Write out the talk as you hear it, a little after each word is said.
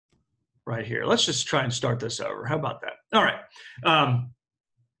right here. Let's just try and start this over. How about that? All right.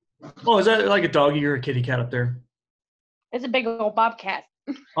 Oh, is that like a doggy or a kitty cat up there? It's a big old bobcat.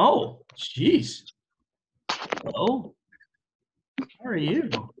 Oh, jeez. Hello. How are you?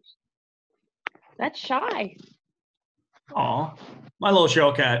 That's Shy. Aw. My little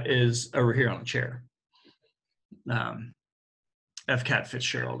shell cat is over here on the chair. F. Cat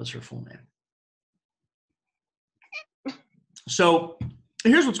Fitzgerald is her full name. So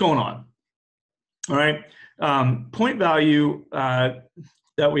here's what's going on. All right. Point value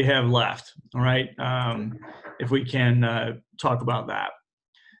that we have left. All right. If we can talk about that.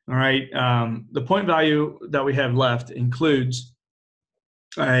 All right. The point value that we have left includes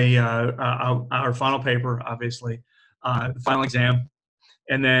our final paper, obviously, the final exam.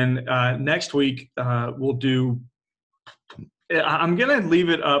 And then next week, we'll do, I'm going to leave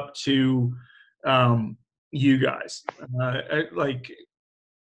it up to you guys.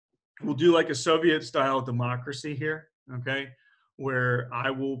 We'll do like a Soviet-style democracy here, okay, where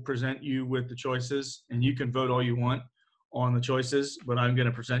I will present you with the choices, and you can vote all you want on the choices, but I'm going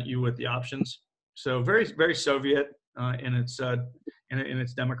to present you with the options. So very, very Soviet in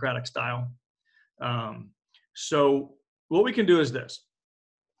its democratic style. So what we can do is this.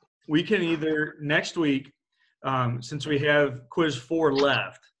 We can either next week, since we have quiz 4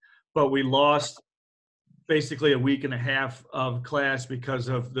 left, but we lost basically a week and a half of class because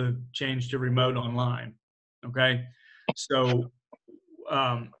of the change to remote online. Okay. So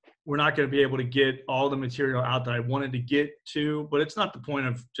we're not going to be able to get all the material out that I wanted to get to, but it's not the point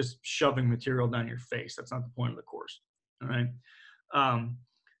of just shoving material down your face. That's not the point of the course. All right.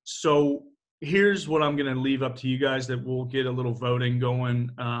 So here's what I'm going to leave up to you guys, that we'll get a little voting going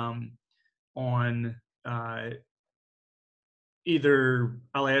on either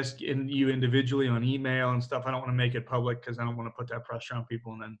I'll ask you individually on email and stuff. I don't want to make it public because I don't want to put that pressure on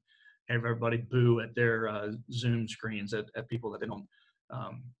people and then have everybody boo at their Zoom screens at people that they don't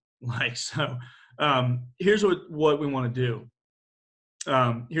like. So here's what we want to do.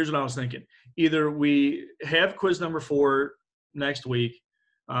 Here's what I was thinking. Either we have quiz number 4 next week,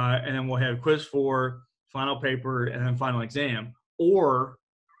 and then we'll have quiz 4, final paper, and then final exam. Or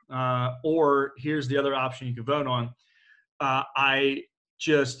here's the other option you can vote on. I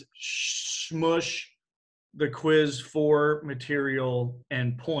just smush the quiz 4 material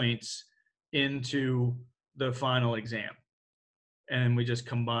and points into the final exam. And we just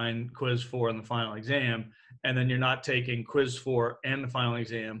combine quiz 4 and the final exam. And then you're not taking quiz 4 and the final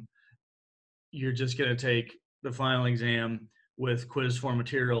exam. You're just going to take the final exam with quiz 4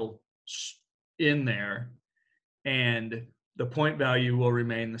 material in there. And the point value will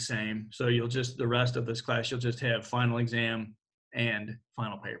remain the same. So you'll just, the rest of this class, you'll just have final exam and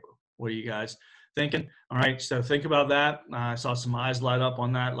final paper. What are you guys thinking? All right, so think about that. I saw some eyes light up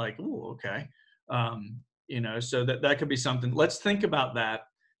on that, like, ooh, okay. So that could be something. Let's think about that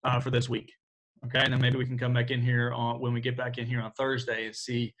for this week. Okay, and then maybe we can come back in here when we get back in here on Thursday and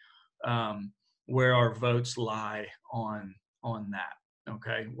see where our votes lie on that.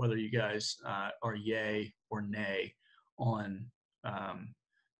 Okay, whether you guys are yay or nay on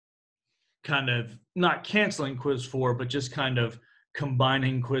kind of not canceling quiz 4, but just kind of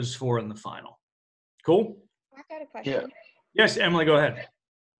combining quiz 4 and the final. Cool? I got a question. Yeah. Yes, Emily, go ahead.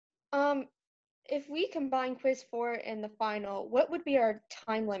 If we combine quiz 4 and the final, what would be our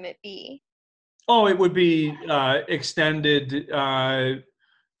time limit be? Oh, it would be extended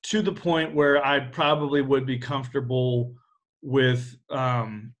to the point where I probably would be comfortable with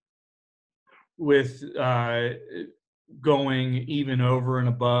going even over and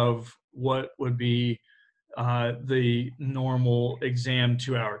above what would be the normal exam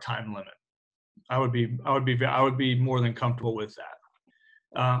 2-hour time limit. I would be more than comfortable with that.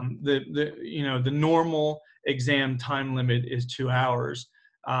 The normal exam time limit is 2 hours.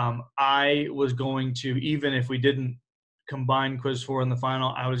 I was going to, even if we didn't combine quiz 4 in the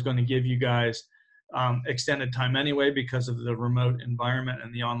final, I was going to give you guys extended time anyway because of the remote environment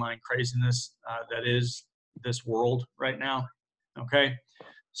and the online craziness that is this world right now. Okay,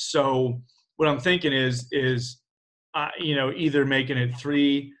 so what I'm thinking is either making it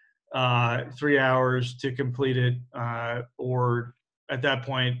 3 hours to complete it, or at that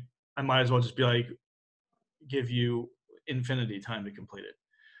point I might as well just be like, give you infinity time to complete it.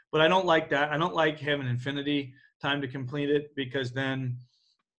 But I don't like that. I don't like having infinity time to complete it, because then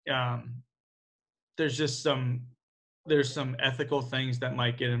there's some ethical things that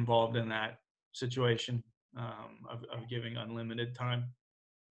might get involved in that situation of giving unlimited time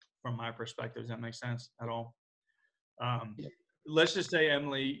from my perspective. Does that make sense at all? Let's just say,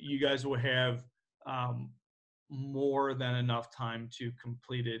 Emily, you guys will have more than enough time to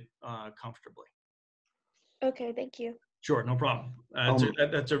complete it comfortably. Okay, thank you. Sure, no problem. That's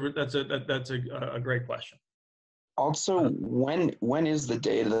a great question. Also, when is the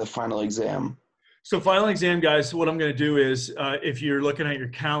date of the final exam? So final exam, guys, what I'm going to do is, if you're looking at your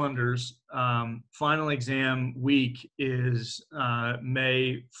calendars, final exam week is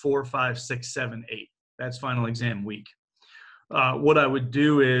May 4, 5, 6, 7, 8. That's final exam week. What I would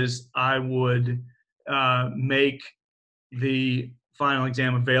do is I would make the final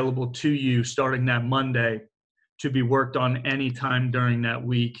exam available to you starting that Monday to be worked on anytime during that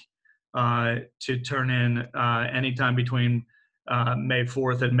week, to turn in anytime between May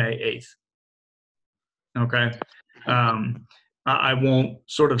 4th and May 8th. Okay. I won't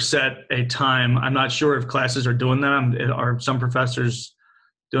sort of set a time. I'm not sure if classes are doing that. Are some professors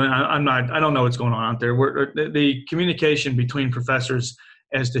doing? I don't know what's going on out there. The communication between professors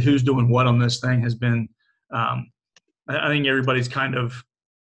as to who's doing what on this thing has been. I think everybody's kind of,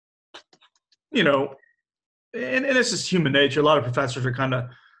 and this is human nature. A lot of professors are kind of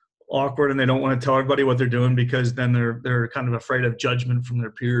awkward and they don't want to tell everybody what they're doing because then they're kind of afraid of judgment from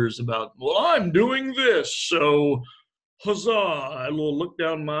their peers about, well, I'm doing this, so huzzah, I will look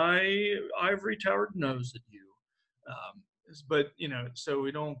down my ivory towered nose at you. But so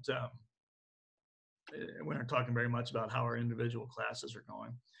we don't we aren't talking very much about how our individual classes are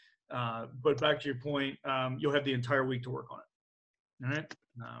going. But back to your point, you'll have the entire week to work on it. All right.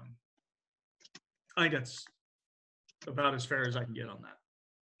 I think that's about as fair as I can get on that.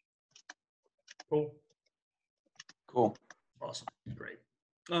 Cool. Awesome. Great.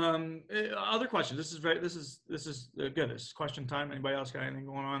 Other questions? This is good. This is question time. Anybody else got anything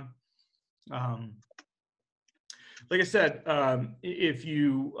going on? Like I said, if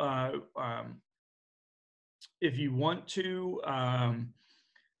you want to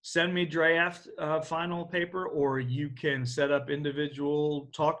send me draft final paper, or you can set up individual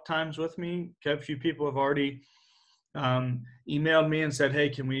talk times with me. A few people have already emailed me and said, hey,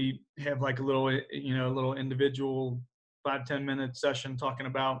 can we have like a little individual 5-10 minute session talking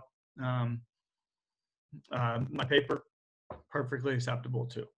about my paper? Perfectly acceptable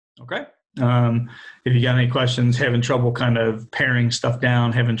too. Okay. If you got any questions, having trouble kind of paring stuff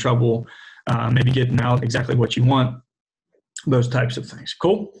down, having trouble maybe getting out exactly what you want, those types of things.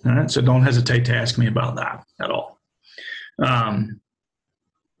 Cool. All right. So don't hesitate to ask me about that at all.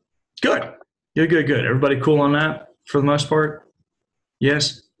 Good. Everybody cool on that for the most part?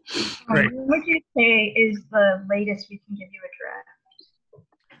 Yes. Great. What would you say is the latest we can give you a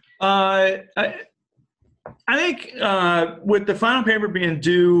draft? I think with the final paper being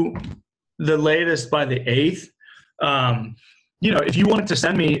due the latest by the 8th, if you wanted to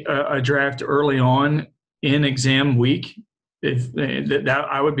send me a draft early on in exam week, if that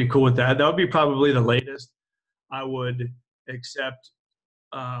I would be cool with that. That would be probably the latest I would accept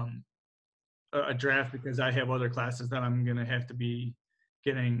a draft, because I have other classes that I'm going to have to be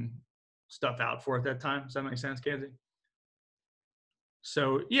getting stuff out for at that time. Does that make sense, Kenzie?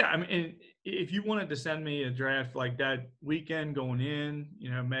 So, yeah, I mean, if you wanted to send me a draft like that weekend going in,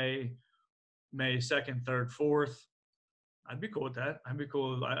 May 2nd, 3rd, 4th, I'd be cool with that. I'd be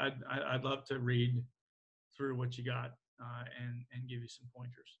cool. I'd love to read through what you got and give you some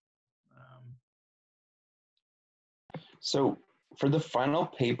pointers. So for the final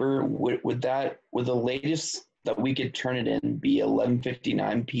paper, would the latest that we could turn it in be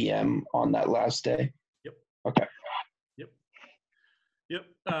 11:59 p.m. on that last day? Yep. Okay. Yep.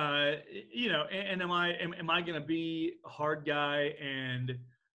 And am I going to be a hard guy and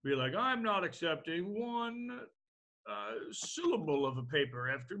be like, I'm not accepting one syllable of a paper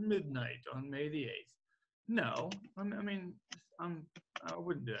after midnight on May the 8th? No. I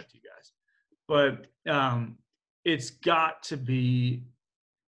wouldn't do that to you guys. But it's got to be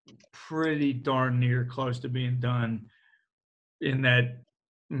pretty darn near close to being done in that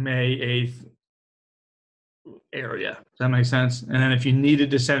May 8th area. Does that make sense? And then if you needed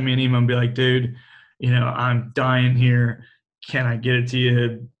to send me an email and be like, dude, I'm dying here. Can I get it to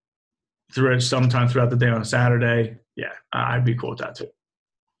you sometime throughout the day on a Saturday? Yeah, I'd be cool with that too.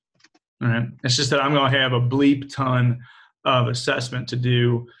 All right. It's just that I'm going to have a bleep ton of assessment to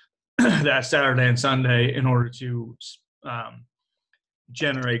do that Saturday and Sunday in order to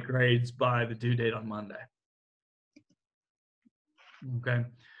generate grades by the due date on Monday. Okay.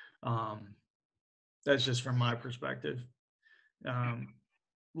 That's just from my perspective.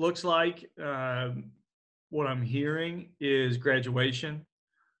 Looks like what I'm hearing is graduation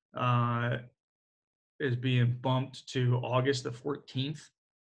is being bumped to August the 14th.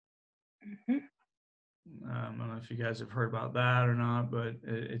 Mm-hmm. I don't know if you guys have heard about that or not, but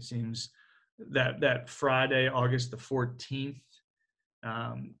it seems that Friday, August the 14th,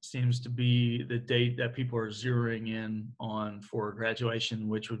 seems to be the date that people are zeroing in on for graduation,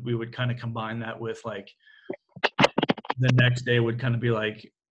 which we would kind of combine that with like the next day would kind of be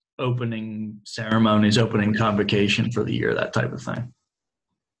like opening ceremonies, opening convocation for the year, that type of thing.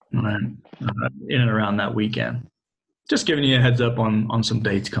 And, in and around that weekend. Just giving you a heads up on some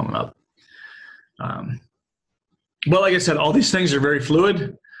dates coming up. Well, like I said, all these things are very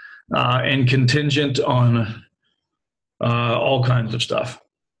fluid and contingent on all kinds of stuff.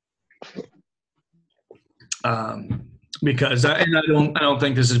 Because I don't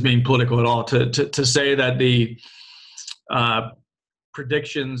think this is being political at all to say that the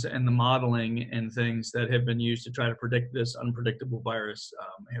predictions and the modeling and things that have been used to try to predict this unpredictable virus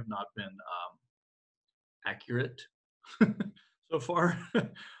have not been accurate so far.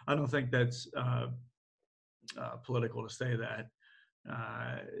 I don't think that's political to say that.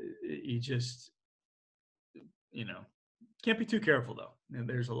 You just, can't be too careful though. And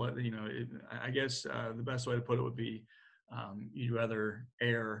there's a lot, I guess the best way to put it would be you'd rather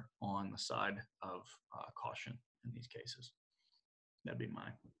err on the side of caution in these cases. That'd be my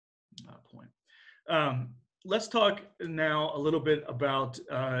point. Let's talk now a little bit about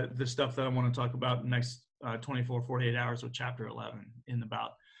the stuff that I want to talk about in the next 24, 48 hours with Chapter 11 in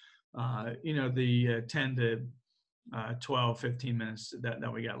about, the 10 to 12, 15 minutes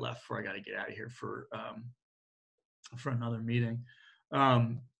that we got left before I got to get out of here for another meeting.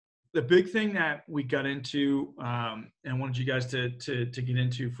 The big thing that we got into and wanted you guys to get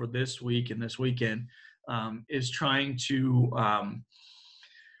into for this week and this weekend is trying to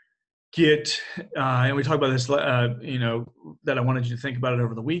get, and we talked about this, that I wanted you to think about it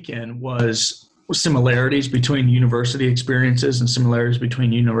over the weekend, was similarities between university experiences and similarities between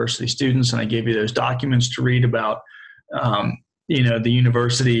university students. And I gave you those documents to read about, the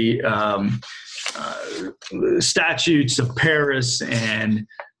university statutes of Paris and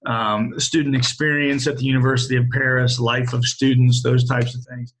student experience at the University of Paris, life of students, those types of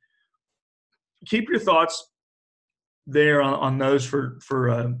things. Keep your thoughts there on those for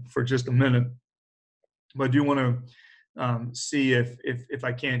just a minute. But I do want to see if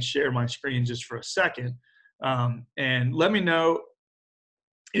I can't share my screen just for a second. And let me know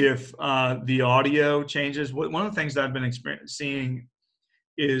if the audio changes. One of the things that I've been seeing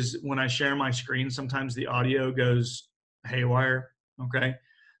is when I share my screen, sometimes the audio goes haywire, okay?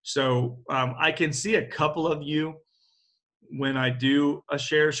 So I can see a couple of you when I do a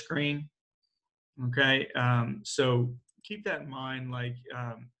share screen, okay? So keep that in mind, like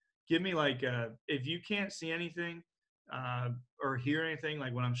give me like, if you can't see anything or hear anything,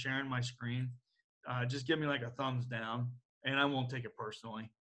 like when I'm sharing my screen, just give me like a thumbs down and I won't take it personally,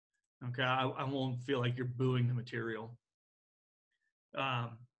 okay? I won't feel like you're booing the material.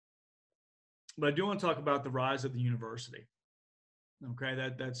 But I do want to talk about the rise of the university. Okay,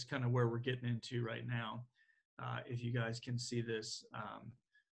 that's kind of where we're getting into right now. If you guys can see this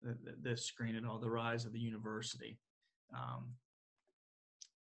this screen at all, the rise of the university.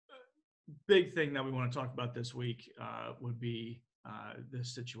 Big thing that we want to talk about this week would be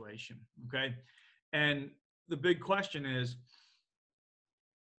this situation. Okay, and the big question is,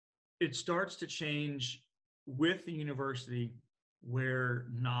 it starts to change with the university where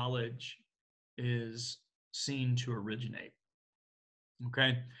knowledge is seen to originate.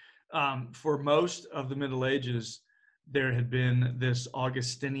 Okay, for most of the Middle Ages, there had been this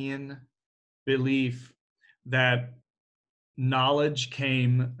Augustinian belief that knowledge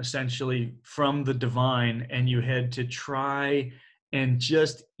came essentially from the divine, and you had to try and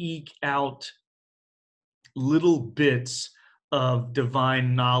just eke out little bits of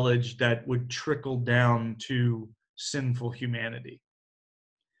divine knowledge that would trickle down to sinful humanity.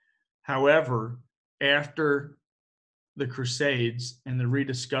 However, after the Crusades and the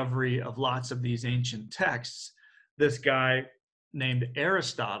rediscovery of lots of these ancient texts, this guy named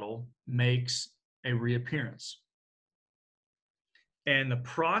Aristotle makes a reappearance. And the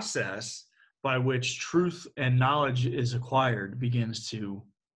process by which truth and knowledge is acquired begins to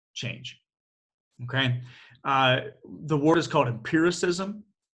change. Okay? The word is called empiricism,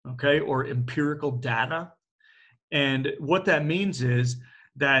 okay, or empirical data. And what that means is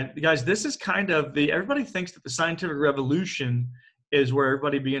that, guys, this is kind of everybody thinks that the scientific revolution is where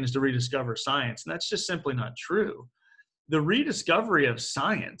everybody begins to rediscover science. And that's just simply not true. The rediscovery of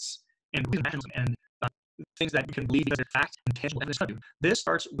science and things that you can believe as facts and tangible evidence, this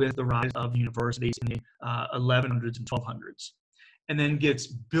starts with the rise of universities in the 1100s and 1200s, and then gets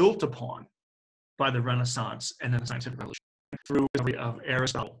built upon by the Renaissance and then the scientific revolution through the discovery of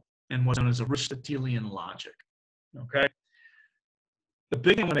Aristotle and what's known as Aristotelian logic. Okay? the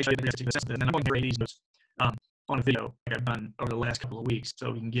big thing I want to make sure I get to this, and I'm going to grade these notes on a video like I've done over the last couple of weeks,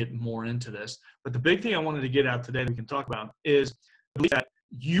 so we can get more into this. But the big thing I wanted to get out today that we can talk about is the belief that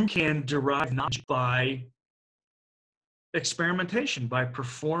you can derive knowledge by experimentation, by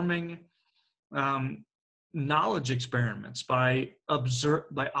performing knowledge experiments, by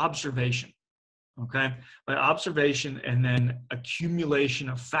observation. Okay, by observation and then accumulation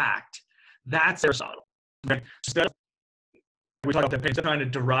of fact. That's Aristotle. Okay, instead of we talk about that, instead of trying to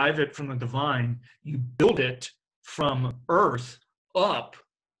derive it from the divine, you build it from earth up,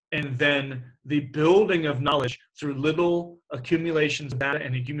 and then the building of knowledge through little accumulations of data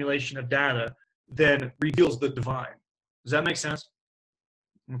and accumulation of data then reveals the divine. Does that make sense?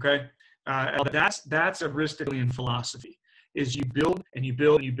 Okay, that's Aristotelian philosophy. Is you build and you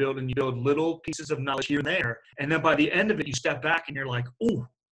build and you build and you build little pieces of knowledge here and there, and then by the end of it, you step back and you're like, "Oh,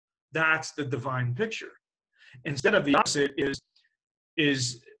 that's the divine picture." Instead of the opposite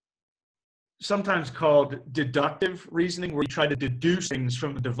is sometimes called deductive reasoning, where you try to deduce things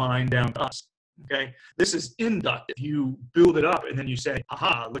from the divine down to us. Okay, this is inductive. You build it up and then you say,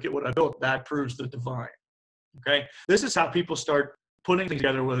 "Aha! Look at what I built. That proves the divine." Okay, this is how people start putting things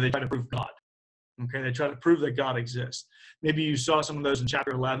together, whether they try to prove God. Okay, they try to prove that God exists. Maybe you saw some of those in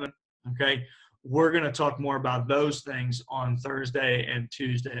chapter 11. Okay, we're going to talk more about those things on Thursday and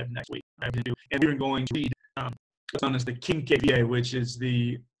Tuesday of next week. And we're going to read what's known as the Quinquevia, which is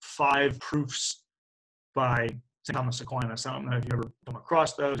the 5 proofs by St. Thomas Aquinas. I don't know if you've ever come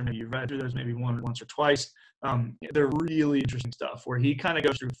across those, or maybe you've read through those maybe once or twice. They're really interesting stuff, where he kind of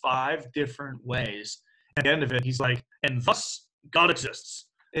goes through 5 different ways. At the end of it, he's like, and thus God exists.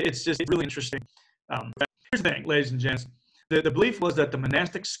 It's just really interesting. Here's the thing, ladies and gents. The belief was that the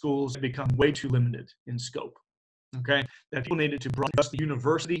monastic schools had become way too limited in scope. Okay, that people needed to broaden. Thus, the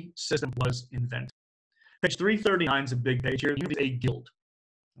university system was invented. Page 339 is a big page here. You need a guild.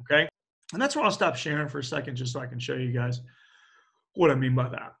 Okay, and that's where I'll stop sharing for a second, just so I can show you guys what I mean by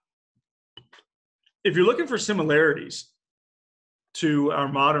that. If you're looking for similarities to our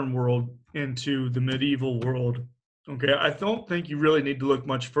modern world and to the medieval world, okay, I don't think you really need to look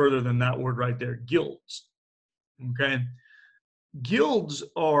much further than that word right there, guilds. Okay, guilds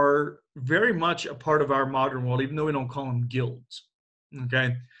are very much a part of our modern world, even though we don't call them guilds.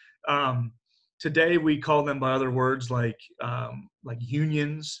 Okay, today we call them by other words like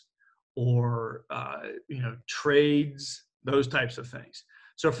unions or trades, those types of things.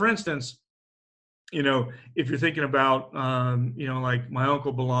 So, for instance, if you're thinking about, like my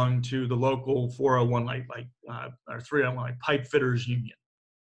uncle belonged to the local 401, or 301, like pipe fitters union.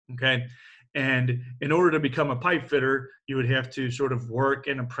 Okay. And in order to become a pipe fitter, you would have to sort of work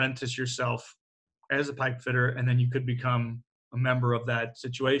and apprentice yourself as a pipe fitter. And then you could become a member of that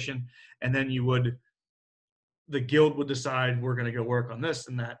situation. And then the guild would decide, we're going to go work on this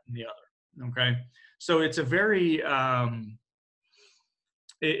and that and the other. Okay. So it's a very,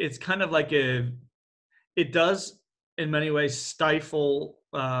 it's kind of like it does in many ways stifle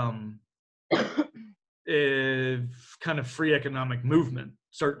kind of free economic movement,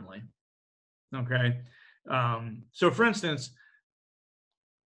 certainly. Okay. So for instance,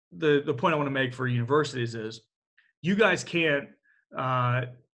 the point I want to make for universities is you guys can't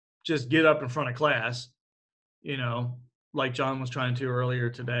just get up in front of class, like John was trying to earlier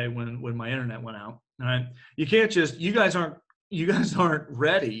today when my internet went out. All right. You can't just, you guys aren't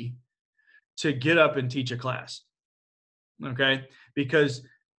ready to get up and teach a class. Okay. Because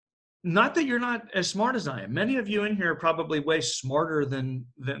not that you're not as smart as I am. Many of you in here are probably way smarter than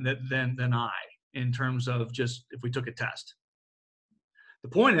I, in terms of just if we took a test. The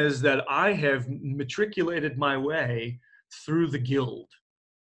point is that I have matriculated my way through the guild.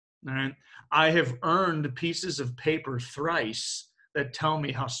 All right. I have earned pieces of paper thrice that tell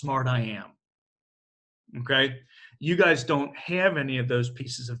me how smart I am. Okay. You guys don't have any of those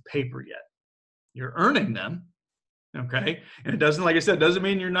pieces of paper yet. You're earning them. Okay. And it doesn't, like I said, doesn't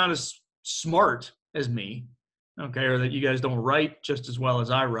mean you're not as smart as me. Okay. Or that you guys don't write just as well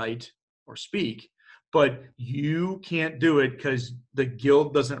as I write or speak, but you can't do it because the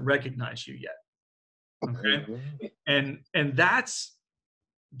guild doesn't recognize you yet. Okay. And that's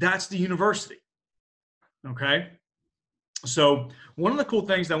the university. Okay. So one of the cool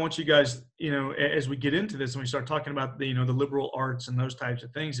things that I want you guys, as we get into this and we start talking about the liberal arts and those types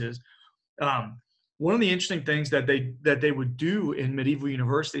of things is, one of the interesting things that they would do in medieval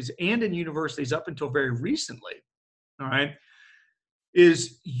universities and in universities up until very recently, all right,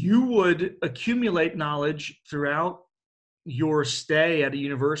 is you would accumulate knowledge throughout your stay at a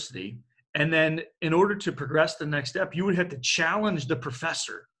university. And then in order to progress the next step, you would have to challenge the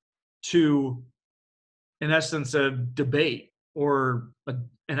professor to, in essence, a debate or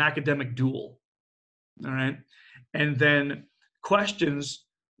an academic duel. All right. And then questions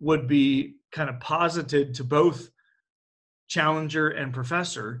would be kind of posited to both challenger and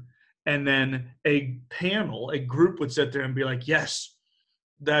professor. And then a panel, a group would sit there and be like, yes,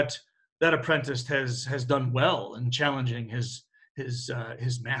 that apprentice has done well in challenging his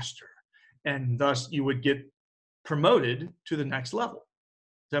master. And thus you would get promoted to the next level.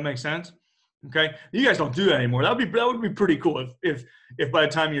 Does that make sense? Okay. You guys don't do that anymore. That would be pretty cool if by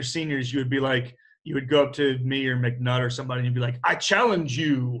the time you're seniors, you would be like, you would go up to me or McNutt or somebody and you'd be like, I challenge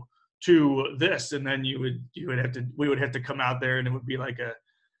you to this. And then we would have to come out there and it would be like a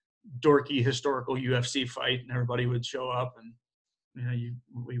dorky historical UFC fight and everybody would show up and,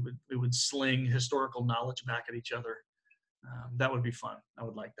 we would sling historical knowledge back at each other. That would be fun. I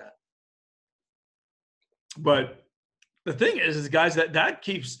would like that. But the thing is guys, that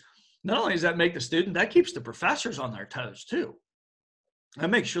keeps, not only does that make the student, that keeps the professors on their toes too. That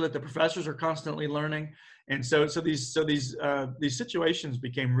makes sure that the professors are constantly learning. And so these situations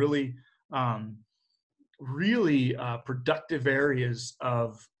became really, really productive areas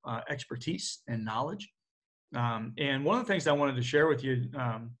of expertise and knowledge. And one of the things I wanted to share with you,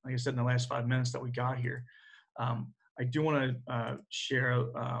 like I said, in the last 5 minutes that we got here, I do want to share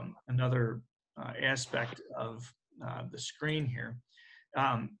another aspect of the screen here.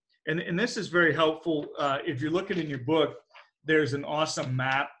 And this is very helpful. If you're looking in your book, there's an awesome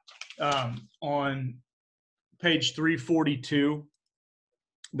map on page 342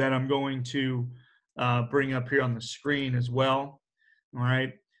 that I'm going to bring up here on the screen as well. All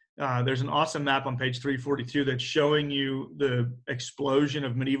right. There's an awesome map on page 342 that's showing you the explosion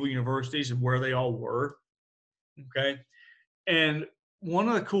of medieval universities and where they all were. Okay. And one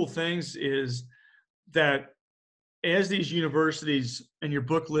of the cool things is that as these universities, and your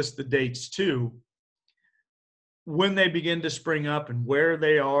book lists the dates too, when they begin to spring up and where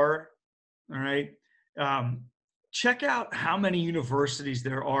they are, all right, check out how many universities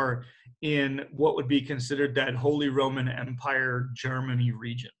there are in what would be considered that Holy Roman Empire Germany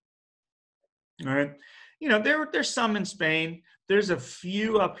region. All right, there's some in Spain. There's a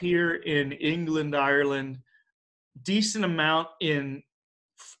few up here in England, Ireland, decent amount in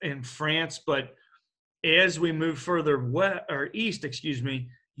France, but as we move further west or east,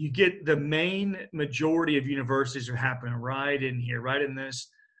 you get the main majority of universities are happening right in here, right in this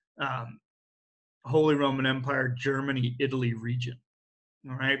Holy Roman Empire, Germany, Italy region.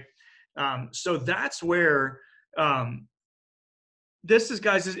 All right. So that's where this is,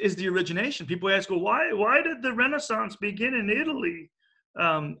 guys, is the origination. People ask, well, why did the Renaissance begin in Italy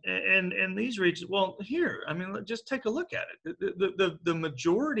and these regions? Well, here, just take a look at it. The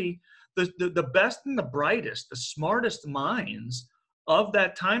majority, the best and the brightest, the smartest minds of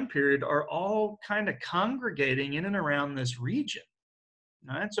that time period are all kind of congregating in and around this region.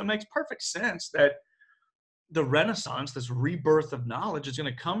 All right? So it makes perfect sense that the Renaissance, this rebirth of knowledge, is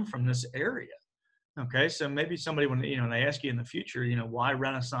going to come from this area. Okay, so maybe somebody, when they ask you in the future, why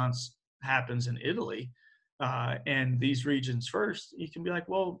Renaissance happens in Italy and these regions first, you can be like,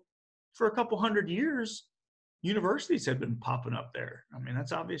 well, for a couple hundred years, universities have been popping up there.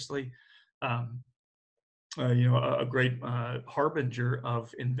 That's obviously a great harbinger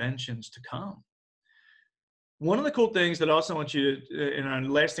of inventions to come. One of the cool things that I also want you to, and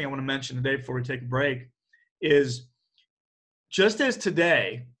the last thing I want to mention today before we take a break, is just as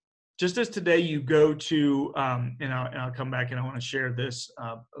today you go to, and I'll come back and I want to share this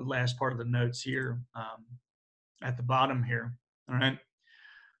last part of the notes here at the bottom here. All right.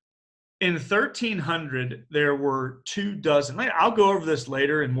 In 1300, there were 24. I'll go over this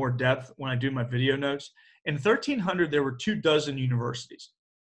later in more depth when I do my video notes. In 1300, there were 24 universities.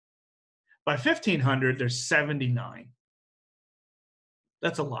 By 1500, there's 79.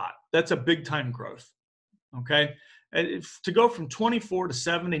 That's a lot. That's a big time growth. Okay. And to go from 24 to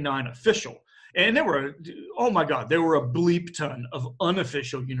 79 official, and there were, oh my God, there were a bleep ton of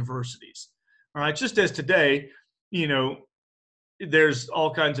unofficial universities. All right. Just as today, there's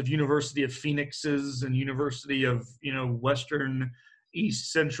all kinds of University of Phoenixes and University of, Western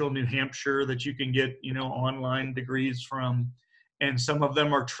East Central New Hampshire that you can get, online degrees from. And some of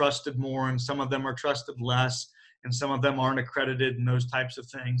them are trusted more and some of them are trusted less. And some of them aren't accredited and those types of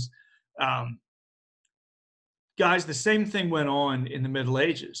things. Guys, the same thing went on in the Middle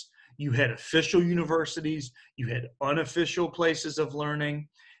Ages. You had official universities, you had unofficial places of learning.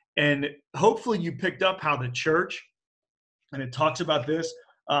 And hopefully you picked up how the church, and it talks about this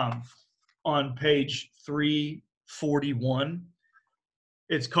on page 341.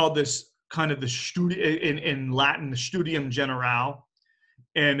 It's called this kind of in Latin, the Studium Generale,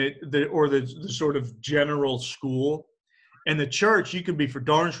 and the sort of general school. And the church, you can be for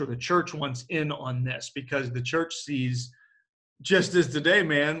darn sure the church wants in on this, because the church sees, just as today,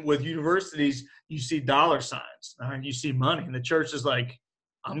 man, with universities, you see dollar signs, you see money, and the church is like,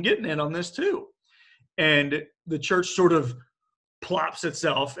 I'm getting in on this too. And the church sort of plops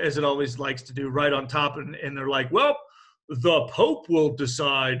itself, as it always likes to do, right on top, and they're like, well, the Pope will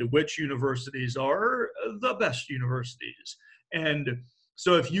decide which universities are the best universities. And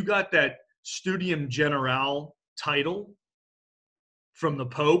so if you got that Studium Generale title from the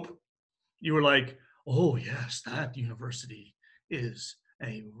Pope, you were like, oh yes, that university is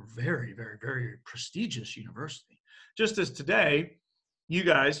a very, very, very prestigious university. Just as today, you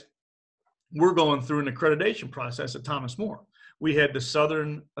guys, we're going through an accreditation process at Thomas More. We had the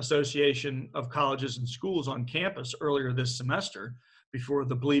Southern Association of Colleges and Schools on campus earlier this semester before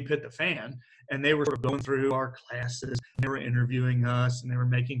the bleep hit the fan, and they were sort of going through our classes, and they were interviewing us, and they were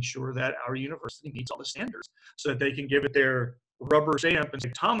making sure that our university meets all the standards so that they can give it their rubber stamp and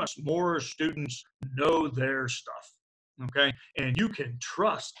say, Thomas More students know their stuff, okay? And you can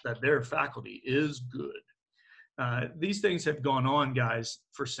trust that their faculty is good. These things have gone on, guys,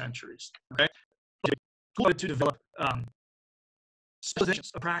 for centuries, okay? To develop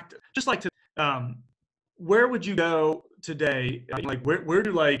specializations of practice. Just like to, where would you go today? Like where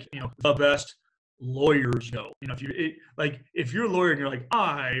do the best lawyers go? If you're a lawyer and you're like,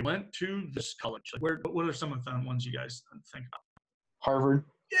 I went to this college. Like what are some of the fun ones you guys think about? Harvard.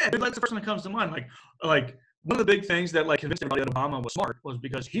 Yeah, that's the first one that comes to mind. Like one of the big things that convinced everybody that Obama was smart was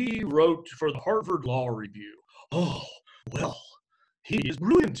because he wrote for the Harvard Law Review. Oh, well, he is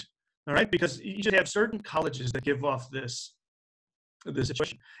brilliant. All right, because you should have certain colleges that give off this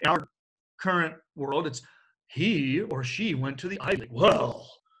situation. In our current world, it's he or she went to the Ivy League. Well,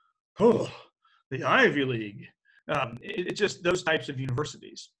 the Ivy League. It's just those types of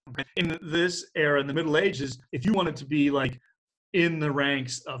universities. Okay? In this era, in the Middle Ages, if you wanted to be in the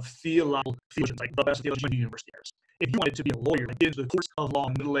ranks of theologians, like the best theologian universities, if you wanted to be a lawyer, get into the course of law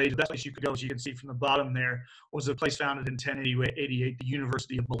in the Middle Ages, that's the place you could go. As you can see from the bottom there, was a place founded in 1088, the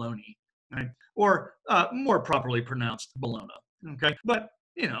University of Bologna, right? Or more properly pronounced, Bologna. Okay, but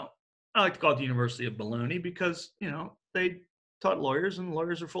I like to call it the University of Bologna because they taught lawyers, and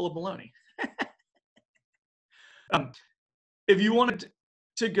lawyers are full of baloney. If you wanted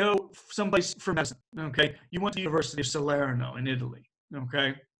to go someplace for medicine, okay, you went to the University of Salerno in Italy,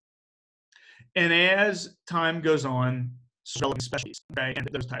 okay. And as time goes on, relevant specialties, okay, and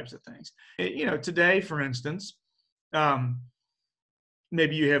those types of things. Today, for instance,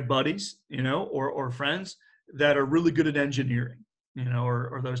 maybe you have buddies, or friends that are really good at engineering,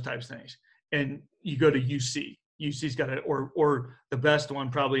 or those types of things. And you go to UC. UC's got it, or the best one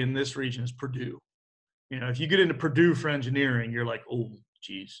probably in this region is Purdue. If you get into Purdue for engineering, you're like, oh,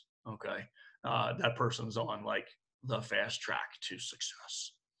 geez, okay. That person's on the fast track to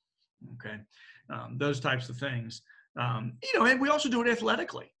success. Okay. Those types of things. And we also do it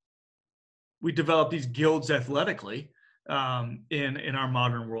athletically. We develop these guilds athletically. In our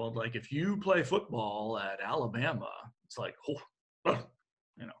modern world, like if you play football at Alabama, it's like,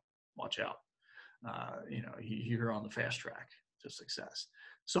 watch out. You're on the fast track to success.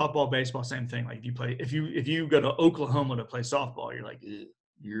 Softball, baseball, same thing. Like if you go to Oklahoma to play softball, you're like,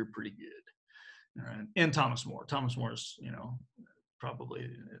 you're pretty good. All right. And Thomas More is, probably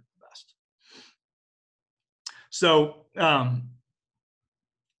the best. So,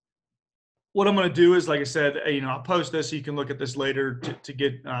 what I'm going to do is, like I said, I'll post this so you can look at this later to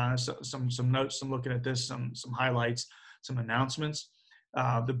get some notes, some looking at this, some highlights, some announcements.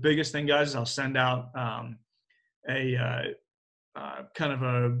 The biggest thing, guys, is I'll send out a kind of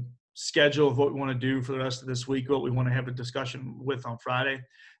a schedule of what we want to do for the rest of this week, what we want to have a discussion with on Friday,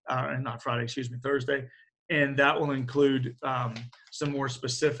 Thursday. And that will include some more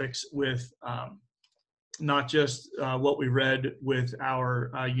specifics with not just what we read with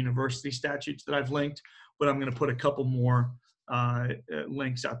our university statutes that I've linked, but I'm going to put a couple more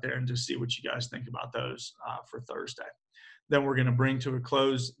links out there and just see what you guys think about those for Thursday. Then we're going to bring to a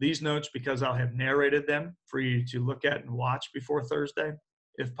close these notes because I'll have narrated them for you to look at and watch before Thursday,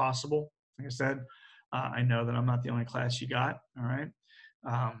 if possible. Like I said, I know that I'm not the only class you got, all right?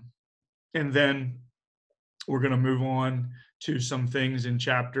 And then we're going to move on to some things in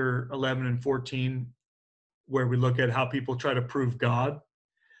chapter 11 and 14 where we look at how people try to prove God.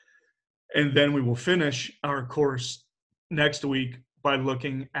 And then we will finish our course next week by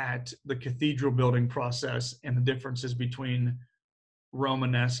looking at the cathedral building process and the differences between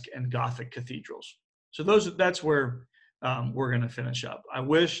Romanesque and Gothic cathedrals. So that's where we're going to finish up. I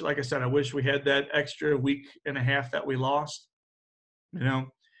wish, like I said, we had that extra week and a half that we lost.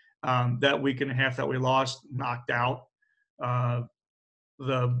 That week and a half that we lost knocked out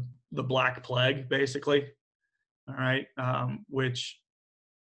the Black Plague, basically. All right, which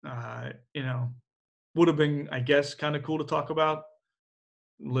would have been, I guess, kind of cool to talk about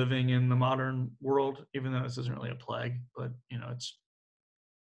living in the modern world, even though this isn't really a plague, but it's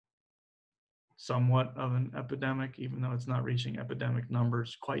somewhat of an epidemic, even though it's not reaching epidemic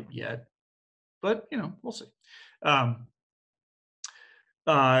numbers quite yet. But we'll see.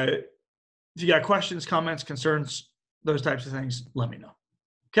 If you got questions, comments, concerns, those types of things, let me know.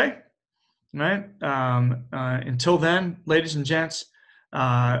 Okay. All right. Until then, ladies and gents,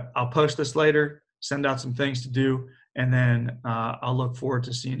 I'll post this later, send out some things to do, and then I'll look forward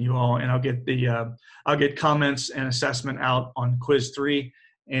to seeing you all. And I'll get comments and assessment out on quiz 3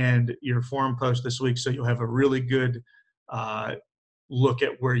 and your forum post this week, so you'll have a really good look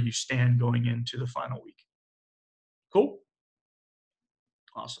at where you stand going into the final week. Cool.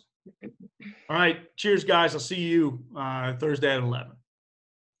 Awesome. All right. Cheers, guys. I'll see you Thursday at 11.